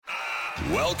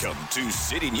Welcome to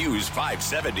City News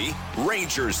 570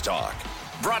 Rangers Talk.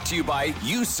 Brought to you by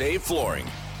You Save Flooring.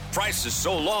 Prices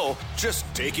so low, just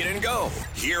take it and go.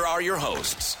 Here are your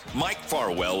hosts, Mike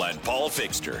Farwell and Paul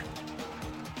Fixter.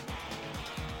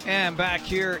 And back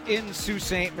here in Sault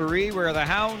Ste. Marie, where the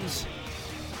Hounds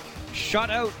shut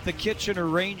out the Kitchener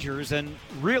Rangers and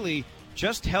really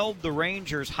just held the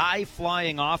Rangers'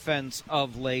 high-flying offense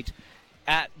of late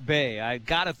at bay. I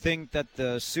got to think that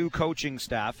the Sioux coaching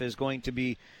staff is going to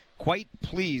be quite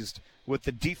pleased with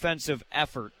the defensive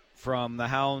effort from the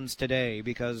Hounds today,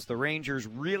 because the Rangers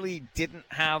really didn't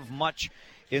have much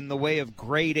in the way of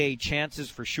grade A chances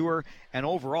for sure, and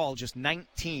overall just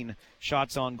 19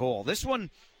 shots on goal. This one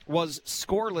was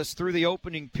scoreless through the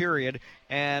opening period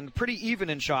and pretty even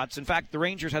in shots. In fact, the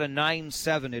Rangers had a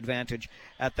 9-7 advantage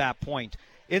at that point.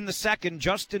 In the second,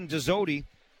 Justin Bottineau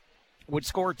would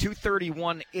score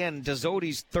 2:31 in,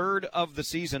 Dezzoti's third of the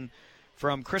season,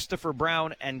 from Christopher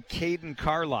Brown and Caden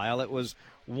Carlisle. It was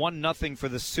 1-0 for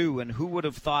the Sioux, and who would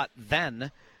have thought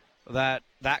then that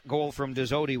that goal from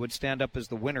Dezzotti would stand up as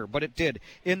the winner, but it did.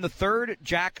 In the third,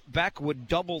 Jack Beck would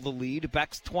double the lead,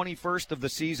 Beck's 21st of the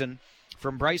season,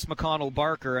 from Bryce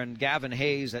McConnell-Barker, and Gavin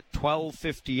Hayes at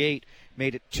 12:58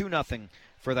 made it 2-0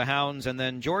 for the Hounds. And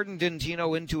then Jordan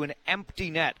Dintino into an empty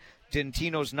net.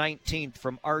 Dintino's 19th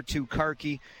from R2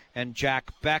 Karki and Jack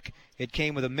Beck. It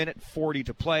came with 1:40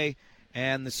 to play,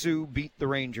 and the Sioux beat the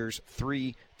Rangers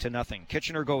 3-0.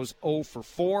 Kitchener goes 0 for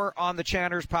 4 on the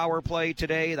Channers power play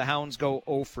today. The Hounds go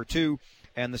 0 for 2,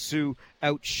 and the Sioux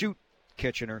outshoot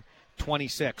Kitchener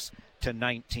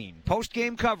 26-19.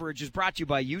 Post-game coverage is brought to you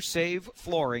by You Save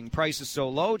Flooring. Prices so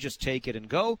low, just take it and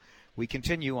go. We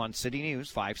continue on City News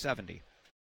 570.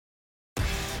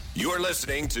 You're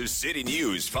listening to City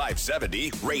News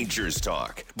 570 Rangers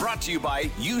Talk. Brought to you by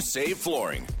You Save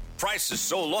Flooring. Prices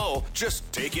so low,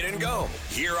 just take it and go.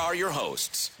 Here are your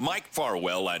hosts, Mike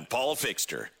Farwell and Paul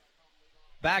Fixter.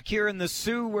 Back here in the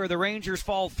Sioux, where the Rangers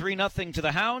fall 3-0 to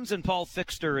the Hounds, and Paul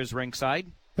Fixter is ringside.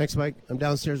 Thanks, Mike. I'm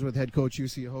downstairs with head coach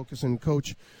Jussi Ahokas, and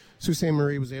Coach, Sault Ste.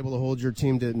 Marie was able to hold your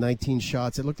team to 19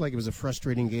 shots. It looked like it was a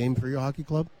frustrating game for your hockey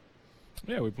club.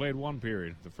 Yeah, we played one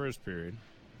period, the first period.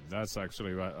 That's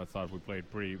actually what I thought we played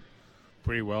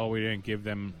pretty well. We didn't give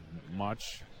them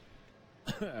much.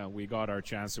 We got our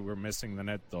chance. We were missing the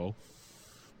net though.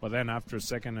 But then after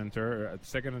second and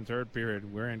third period,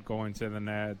 we weren't going to the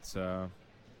net.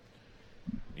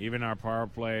 Even our power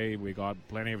play, we got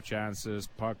plenty of chances.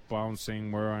 Puck bouncing,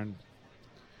 weren't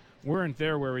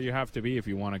there where you have to be if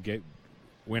you want to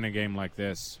win a game like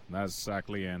this. That's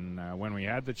exactly. And when we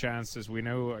had the chances, we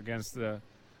knew against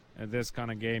this kind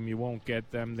of game you won't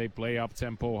get them. They play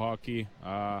up-tempo hockey.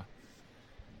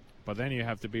 But then you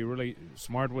have to be really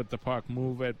smart with the puck,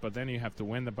 move it, but then you have to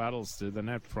win the battles to the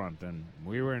net front. And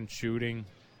we weren't shooting.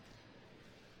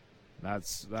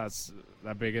 That's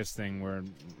the biggest thing we're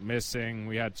missing.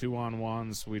 We had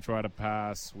 2-on-1s. We try to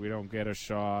pass. We don't get a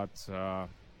shot. A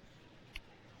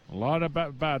lot of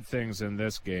bad things in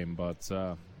this game, but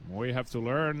we have to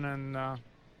learn, and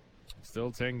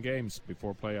still 10 games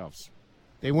before playoffs.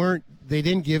 They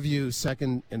didn't give you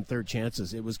second and third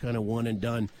chances. It was kind of one and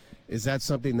done. Is that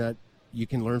something that you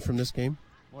can learn from this game?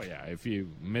 Well, yeah, if you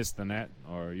miss the net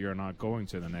or you're not going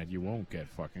to the net, you won't get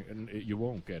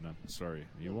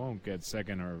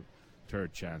second or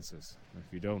third chances.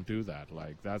 If you don't do that,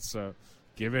 that's a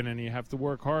given, and you have to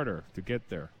work harder to get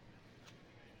there.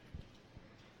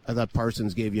 I thought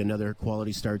Parsons gave you another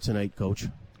quality start tonight, Coach.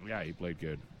 Yeah, he played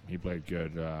good.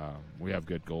 We have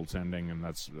good goaltending, and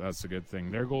that's a good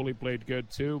thing. Their goalie played good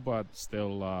too, but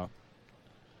still,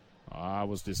 I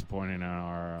was disappointed in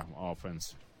our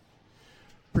offense.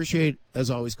 Appreciate,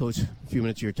 as always, Coach, a few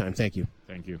minutes of your time. Thank you.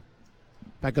 Thank you.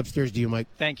 Back upstairs to you, Mike.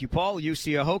 Thank you, Paul.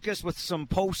 Jussi Ahokas with some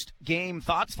post-game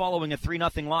thoughts following a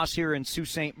 3-0 loss here in Sault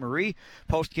Ste. Marie.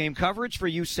 Post-game coverage for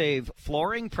You Save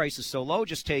Flooring. Prices so low,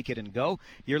 just take it and go.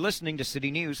 You're listening to City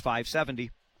News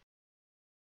 570.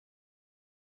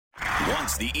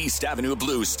 Once the East Avenue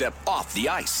Blues step off the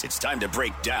ice, it's time to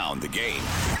break down the game.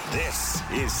 This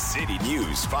is City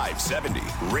News 570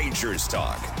 Rangers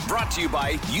Talk. Brought to you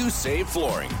by You Save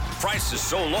Flooring. Prices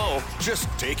so low, just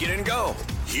take it and go.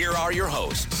 Here are your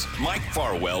hosts, Mike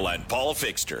Farwell and Paul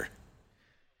Fixter.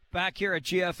 Back here at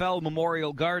GFL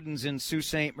Memorial Gardens in Sault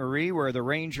Ste. Marie, where the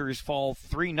Rangers fall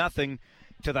 3-0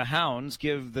 to the Hounds,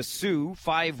 give the Sioux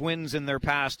 5 wins in their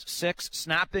past 6,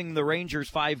 snapping the Rangers'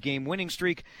 5-game winning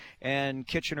streak, and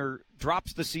Kitchener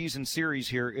drops the season series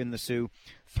here in the Sioux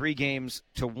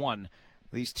 3-1.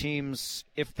 These teams,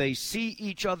 if they see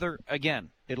each other again,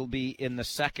 it'll be in the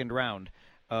second round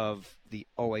of the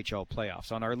OHL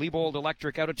playoffs. On our Liebold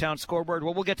Electric out-of-town scoreboard,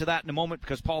 well, we'll get to that in a moment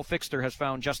because Paul Fixter has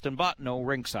found Justin Bottineau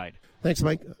ringside. Thanks,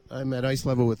 Mike. I'm at ice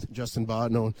level with Justin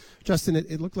Bottineau. Justin,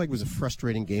 it looked like it was a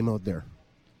frustrating game out there.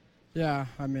 Yeah,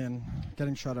 I mean,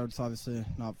 getting shutouts obviously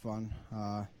not fun.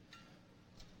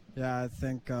 I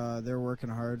think they were working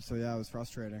hard, so yeah, it was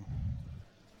frustrating.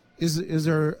 Is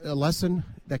there a lesson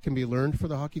that can be learned for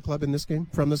the hockey club in this game,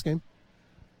 from this game?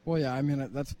 Well, yeah, I mean,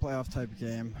 that's a playoff type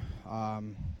game.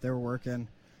 They were working.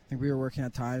 I think we were working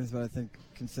at times, but I think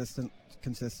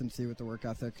consistency with the work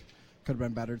ethic could have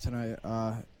been better tonight.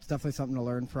 It's definitely something to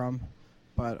learn from,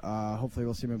 but hopefully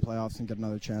we'll see them in playoffs and get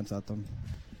another chance at them.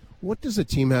 What does a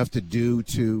team have to do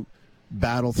to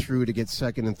battle through to get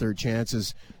second and third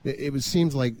chances? It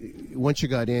seems like once you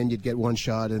got in, you'd get one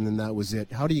shot, and then that was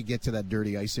it. How do you get to that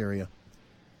dirty ice area?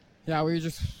 Yeah, we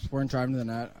just weren't driving to the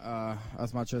net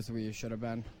as much as we should have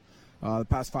been. The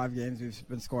past 5 games, we've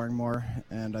been scoring more,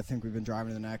 and I think we've been driving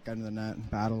to the net, getting to the net,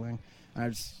 and battling.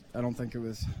 I don't think it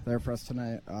was there for us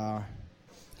tonight.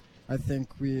 I think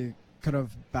we could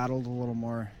have battled a little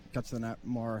more, got to the net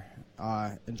more,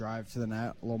 and drive to the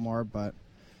net a little more, but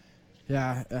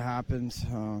yeah, it happens.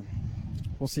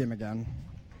 We'll see him again.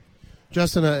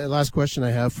 Justin, last question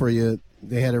I have for you.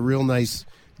 They had a real nice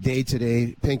day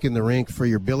today, pink in the rink for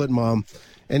your billet mom.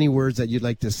 Any words that you'd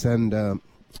like to send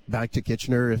back to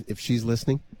Kitchener if she's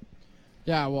listening?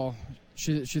 Yeah, well,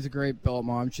 she's a great billet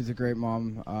mom. She's a great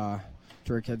mom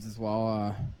to her kids as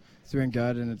well. It's doing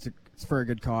good, and it's for a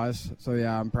good cause. So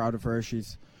yeah, I'm proud of her.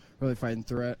 She's really fighting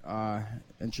through it,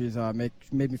 and she's made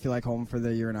me feel like home for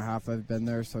the year and a half I've been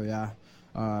there. So yeah,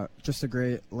 just a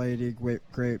great lady,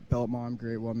 great billet mom,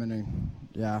 great woman, and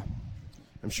yeah.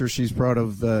 I'm sure she's proud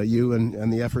of you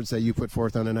and the efforts that you put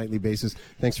forth on a nightly basis.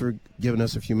 Thanks for giving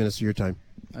us a few minutes of your time.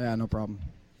 Yeah, no problem.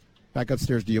 Back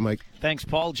upstairs to you, Mike. Thanks,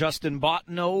 Paul. Justin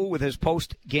Bottineau with his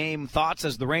post-game thoughts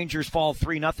as the Rangers fall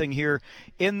 3-0 here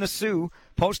in the Soo.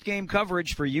 Post-game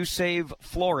coverage for You Save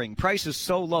Flooring. Price is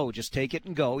so low, just take it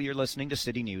and go. You're listening to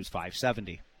City News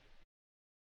 570.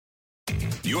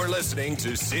 You're listening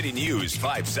to City News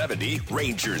 570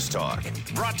 Rangers Talk.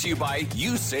 Brought to you by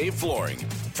You Save Flooring.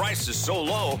 Price is so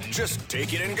low, just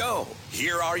take it and go.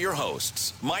 Here are your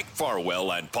hosts, Mike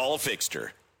Farwell and Paul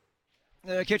Fixter.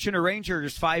 The Kitchener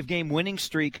Rangers' 5-game winning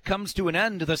streak comes to an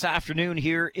end this afternoon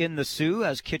here in the Soo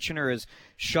as Kitchener is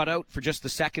shut out for just the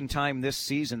second time this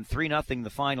season. 3-0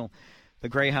 the final. The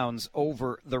Greyhounds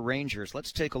over the Rangers.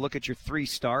 Let's take a look at your 3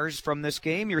 stars from this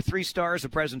game. Your 3 stars, a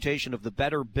presentation of the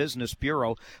Better Business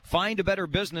Bureau. Find a better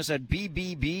business at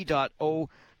bbb.org.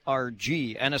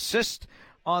 An assist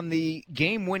on the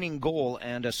game-winning goal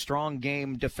and a strong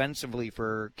game defensively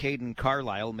for Caden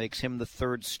Carlisle makes him the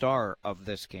 3rd star of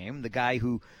this game. The guy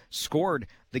who scored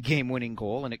the game-winning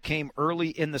goal, and it came early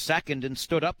in the second and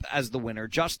stood up as the winner.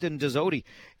 Justin Bottineau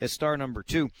is star number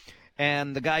 2.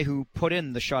 And the guy who put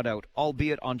in the shutout,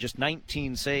 albeit on just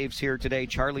 19 saves here today,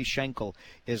 Charlie Schenkel,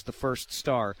 is the 1st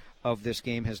star of this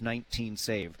game, his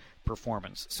 19-save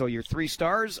performance. So your 3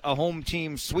 stars, a home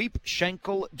team sweep,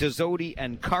 Schenkel, Bottineau,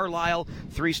 and Carlisle.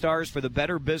 3 stars for the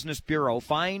Better Business Bureau.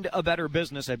 Find a better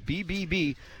business at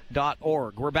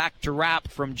bbb.org. We're back to wrap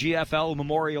from GFL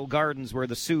Memorial Gardens, where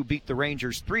the Soo beat the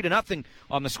Rangers 3-0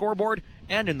 on the scoreboard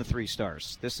and in the 3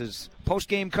 stars. This is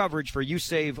post-game coverage for You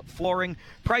Save Flooring.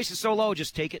 Price is so low,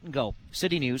 just take it and go.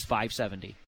 City News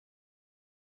 570.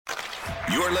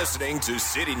 You're listening to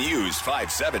City News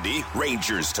 570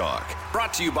 Rangers Talk.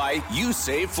 Brought to you by You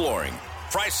Save Flooring.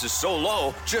 Price is so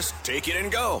low, just take it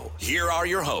and go. Here are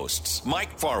your hosts,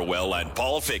 Mike Farwell and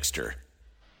Paul Fixter.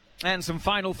 And some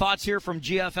final thoughts here from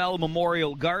GFL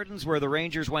Memorial Gardens, where the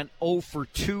Rangers went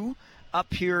 0-2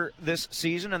 up here this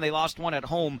season, and they lost one at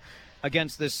home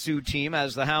against this Soo team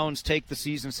as the Hounds take the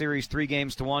season series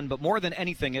 3-1. But more than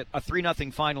anything, a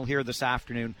 3-0 final here this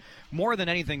afternoon. More than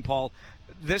anything, Paul,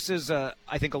 this is, I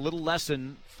think, a little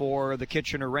lesson for the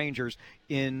Kitchener Rangers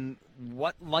in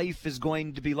what life is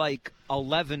going to be like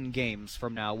 11 games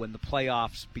from now when the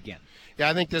playoffs begin.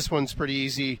 Yeah, I think this one's pretty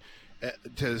easy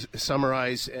to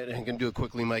summarize, and I can do it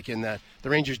quickly, Mike, in that the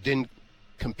Rangers didn't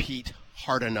compete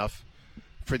hard enough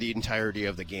for the entirety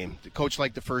of the game. The coach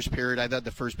liked the first period. I thought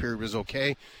the first period was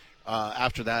okay.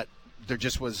 After that, there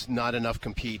just was not enough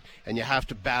compete, and you have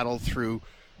to battle through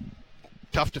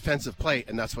tough defensive play,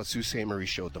 and that's what Sault Ste. Marie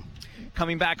showed them.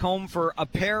 Coming back home for a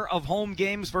pair of home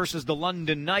games versus the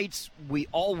London Knights. We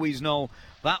always know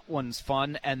that one's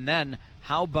fun. And then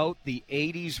how about the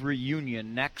 80s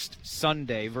reunion next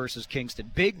Sunday versus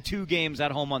Kingston? Big 2 games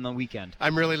at home on the weekend.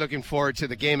 I'm really looking forward to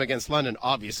the game against London,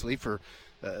 obviously, for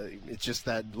it's just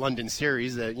that London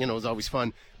series that, is always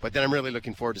fun. But then I'm really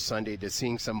looking forward to Sunday to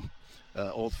seeing some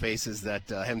old faces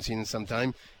that I haven't seen in some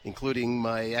time, including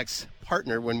my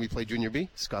ex-partner when we played Junior B,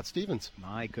 Scott Stevens.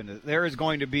 My goodness. There is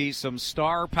going to be some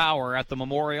star power at the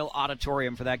Memorial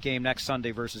Auditorium for that game next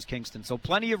Sunday versus Kingston. So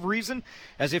plenty of reason,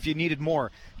 as if you needed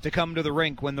more, to come to the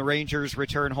rink when the Rangers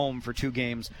return home for 2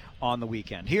 games on the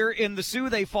weekend. Here in the Soo,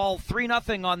 they fall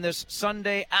 3-0 on this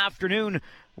Sunday afternoon.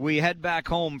 We head back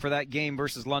home for that game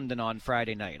versus London on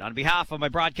Friday night. On behalf of my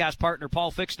broadcast partner,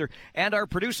 Paul Fixter, and our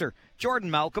producer,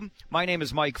 Jordan Malcolm, my name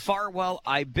is Mike Farwell.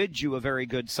 I bid you a very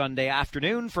good Sunday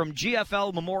afternoon from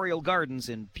GFL Memorial Gardens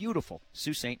in beautiful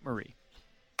Sault Ste. Marie.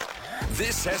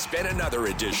 This has been another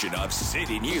edition of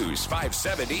City News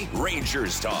 570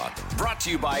 Rangers Talk. Brought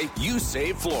to you by You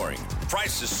Save Flooring.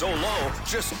 Prices so low,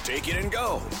 just take it and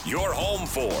go. You're home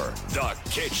for the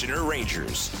Kitchener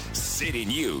Rangers. City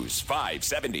News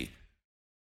 570.